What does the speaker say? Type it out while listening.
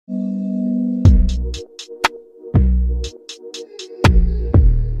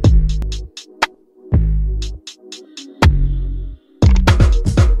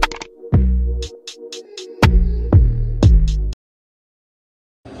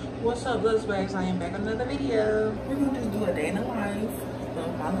What's up, Lux Bags? I am back on another video. We're gonna just do a day in the life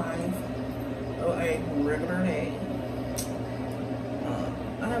of my life of a regular day.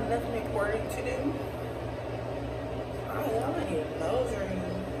 I have nothing important to do. I don't even know.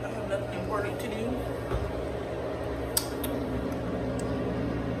 I have nothing important to do.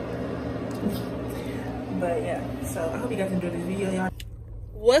 But yeah, so I hope you guys enjoyed this video, y'all.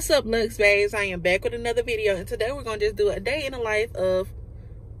 What's up, Lux Bags? I am back with another video, and today we're gonna just do a day in the life of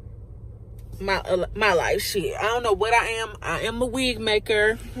my life. Shit, I don't know what I am. I am a wig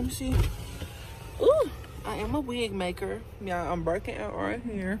maker. Let me see. Ooh, I am a wig maker. Yeah, I'm breaking out right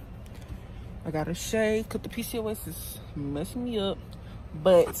here. I gotta shave because the PCOS is messing me up.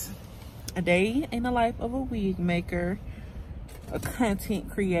 But a day in the life of a wig maker, a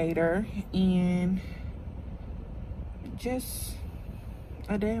content creator, and just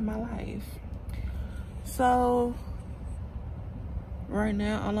a day in my life. So right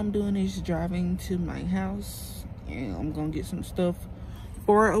now, all I'm doing is driving to my house, and I'm gonna get some stuff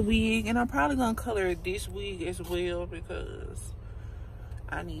for a wig, and I'm probably gonna color this wig as well because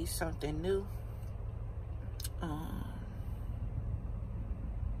I need something new.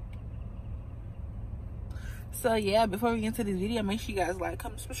 So yeah, before we get into this video, make sure you guys like,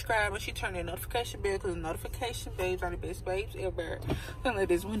 comment, subscribe, and turn that notification bell because notification babes are the best babes ever. I'm gonna let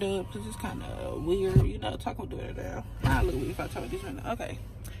this window up because it's kind of weird, you know, talking with it down. I look weird if I talk with this window. Okay.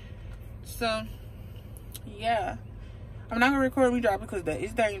 So yeah, I'm not gonna record me driving because that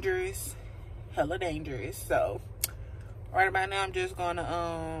is dangerous, hella dangerous. So right about now, I'm just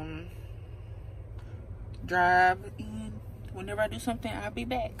gonna drive, and whenever I do something, I'll be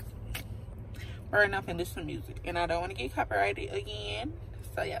back. Right now, I'm gonna listen to music, and I don't want to get copyrighted again.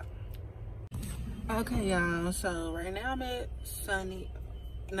 So yeah. Okay, y'all. So right now I'm at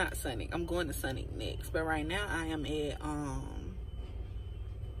not Sonic. I'm going to Sonic next, but right now I am at I'm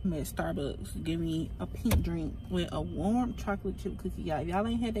at Starbucks. Give me a pink drink with a warm chocolate chip cookie. Y'all, if y'all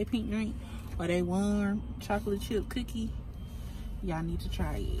ain't had that pink drink or that warm chocolate chip cookie, y'all need to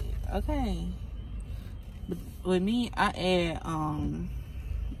try it. Okay. But with me, I add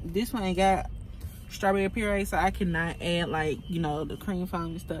this one ain't got strawberry puree, so I cannot add, like, you know, the cream foam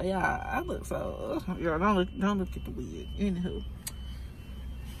and stuff. Yeah, I look so yeah, don't look at the wig. Anywho,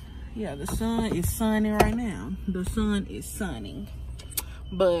 yeah, the sun is sunning right now. The sun is sunning.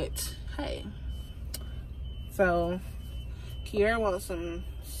 But hey, so Kiara wants some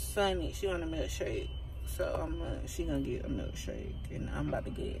sunny. She want a milkshake, so she gonna get a milkshake, and I'm about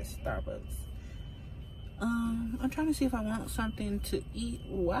to get Starbucks. I'm trying to see if I want something to eat.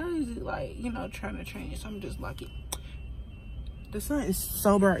 Why is it, like, you know, trying to change? So I'm just like it. The sun is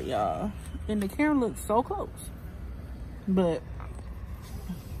so bright, y'all, and the camera looks so close, but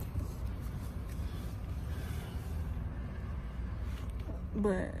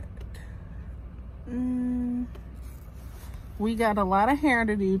we got a lot of hair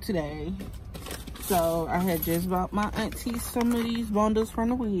to do today. So I had just bought my auntie some of these bundles from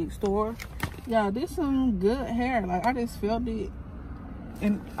the wig store. Yeah, this some good hair. Like, I just felt it,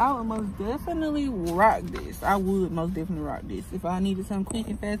 and I would most definitely rock this. I would most definitely rock this if I needed something quick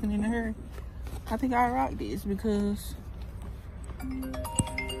and fast and in a hurry. I think I'd rock this because,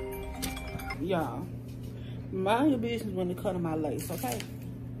 y'all, mind your business when it comes to my lace, okay?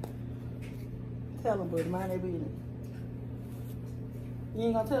 Tell them, buddy, mind their business. You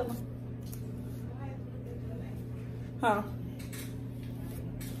ain't gonna tell them? Huh?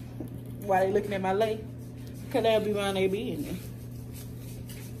 Why they looking at my lace? Cause they'll be around their business.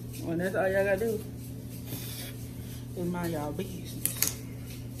 Well, that's all y'all gotta do is mind y'all business.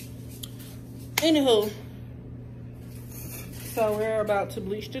 Anywho, so we're about to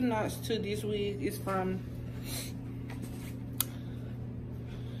bleach the knots to this wig. It's from,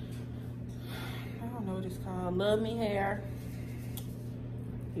 I don't know what it's called, Love Me Hair.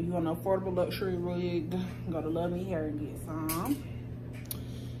 If you want an affordable luxury wig, go to Love Me Hair and get some.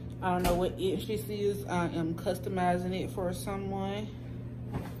 I don't know what inch this is. I am customizing it for someone.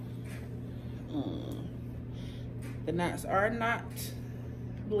 The knots are not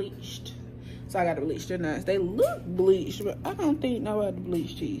bleached, so I gotta bleach the knots. They look bleached, but I don't think nobody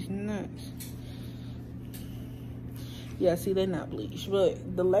bleached these knots. Yeah, see, they're not bleached,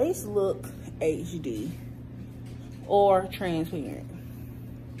 but the lace look HD or transparent,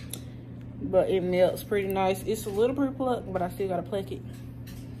 but it melts pretty nice. It's a little bit plucked, but I still gotta pluck it.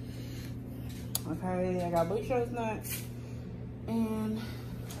 Okay, I got bleach those knots, and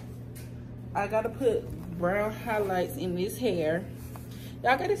I gotta put brown highlights in this hair.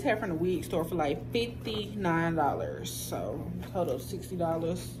 Y'all got this hair from the wig store for like $59, so total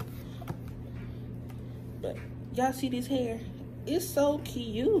 $60. But y'all see this hair? It's so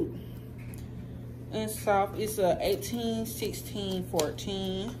cute and soft. It's a 18, 16,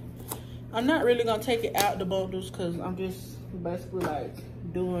 14. I'm not really gonna take it out the bundles because I'm just basically like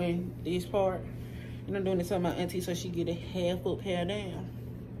doing this part. And I'm doing this on my auntie so she get a half up, hair down.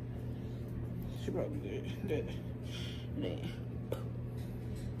 She probably did that.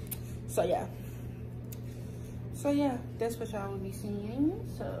 So yeah, that's what y'all will be seeing.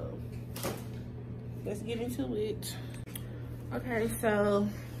 So let's get into it. Okay, so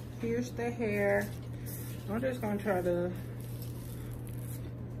here's the hair. I'm just gonna try to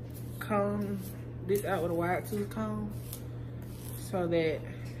comb this out with a wide tooth comb so that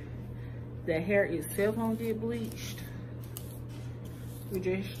the hair itself won't get bleached. We're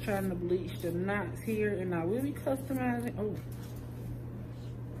just trying to bleach the knots here, and I will be customizing. Oh,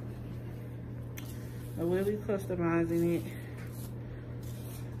 I will be customizing it.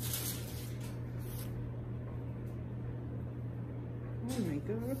 Oh my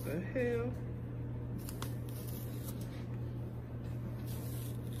God, what the hell?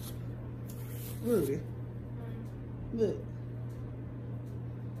 Look. Look.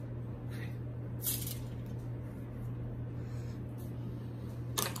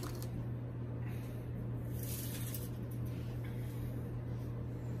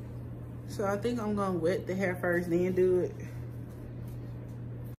 So I think I'm gonna wet the hair first, then do it.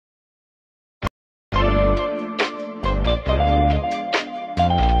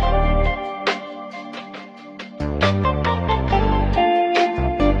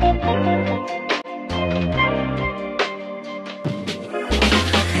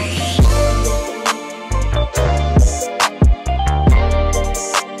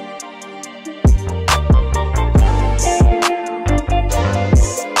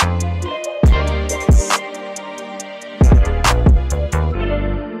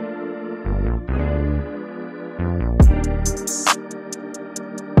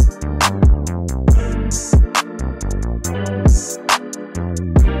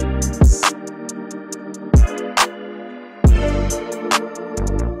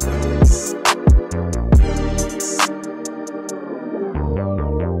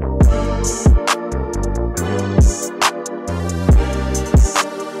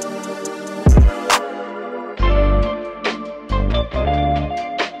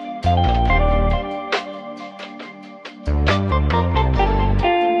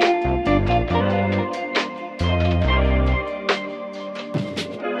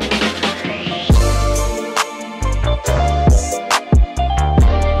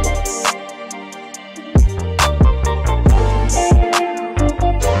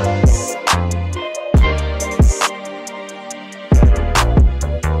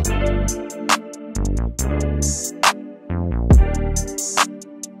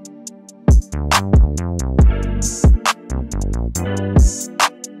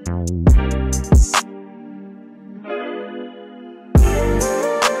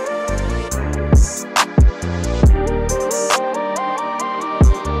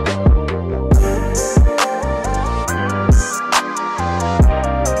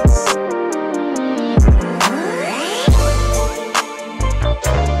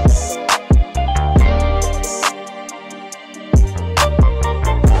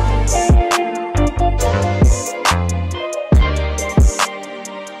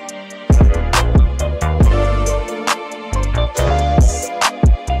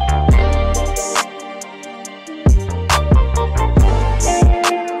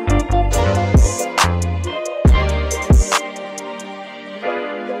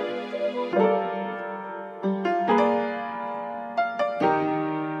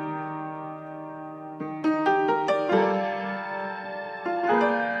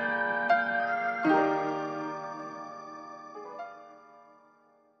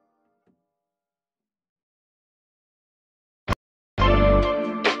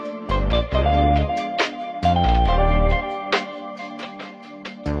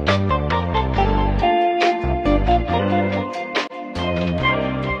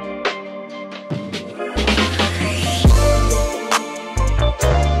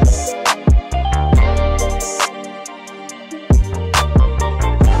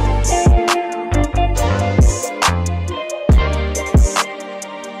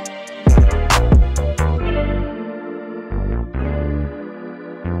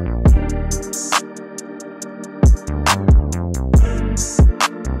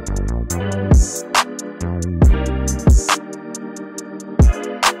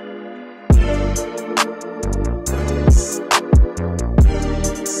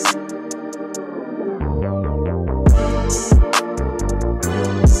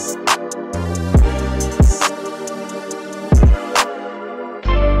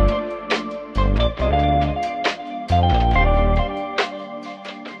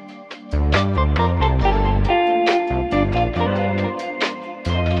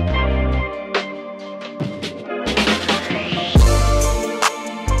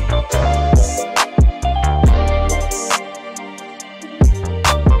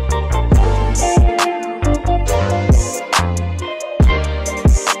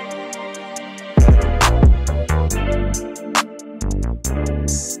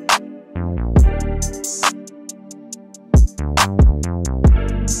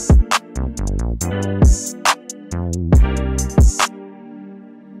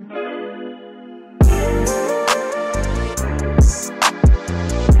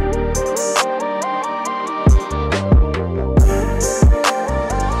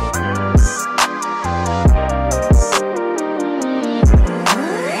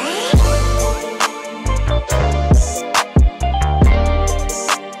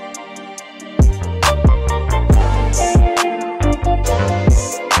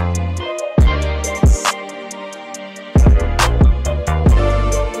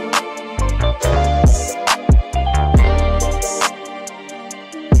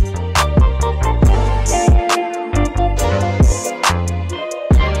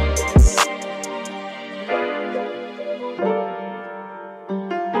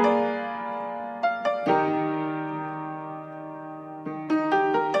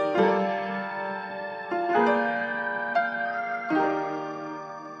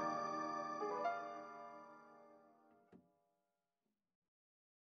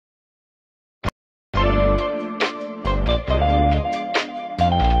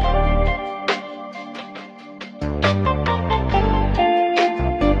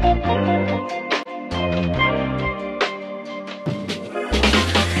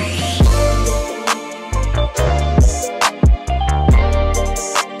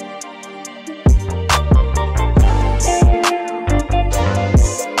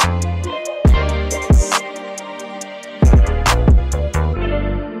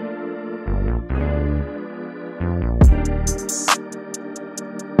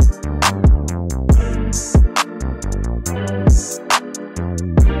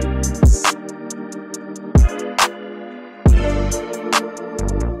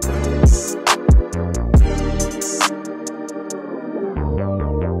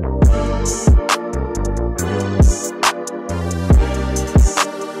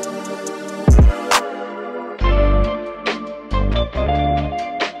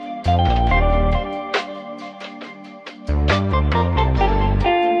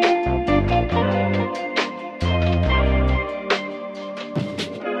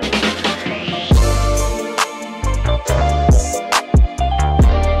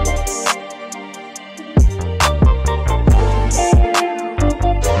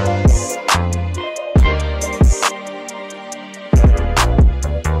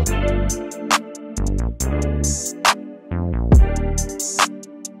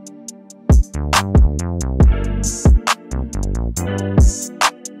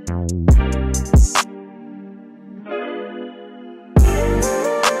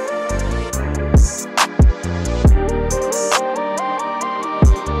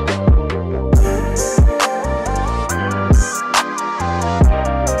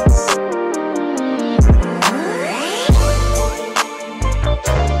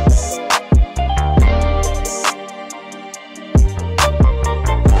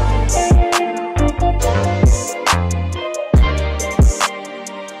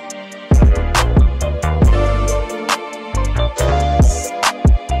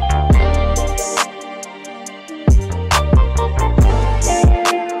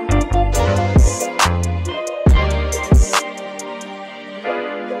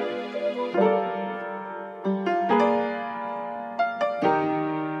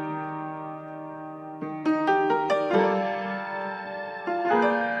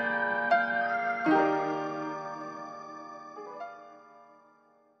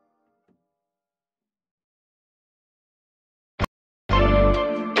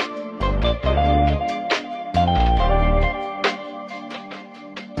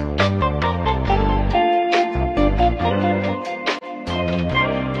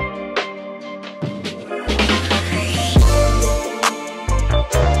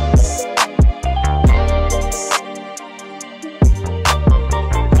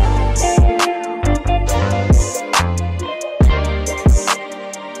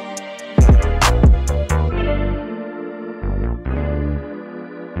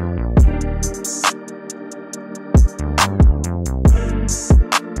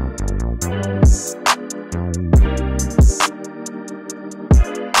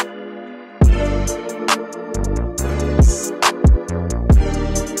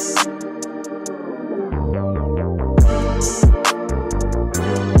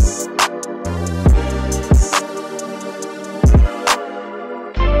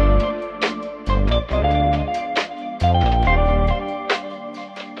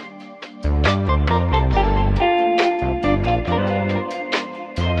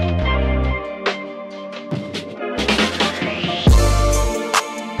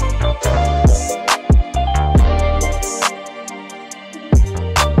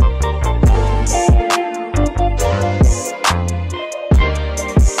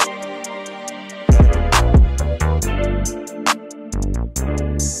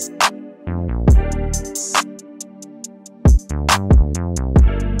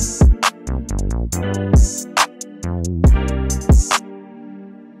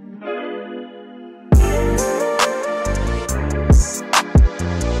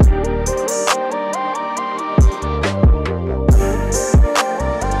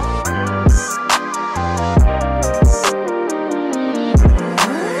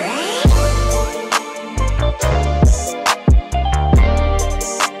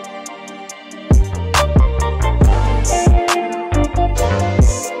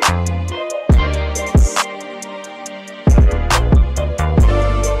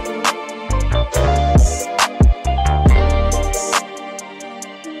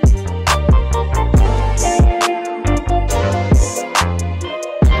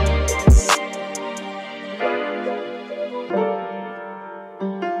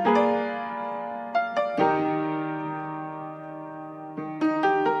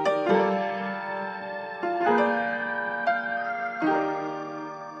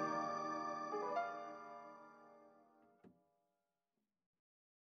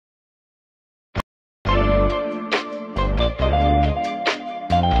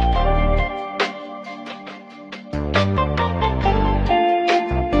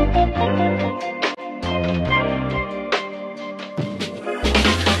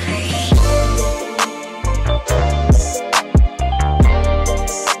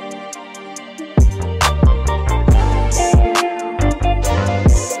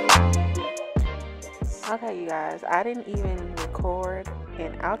 Okay, you guys, I didn't even record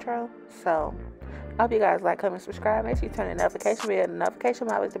an outro, so I hope you guys like, comment, subscribe. Make sure you turn the notification bell. The notification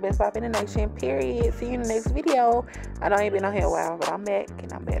bell is the best pop in the nation, period. See you in the next video. I know I ain't been on here a while, but I'm back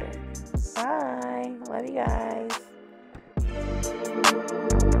and I'm better. Bye. Love you guys.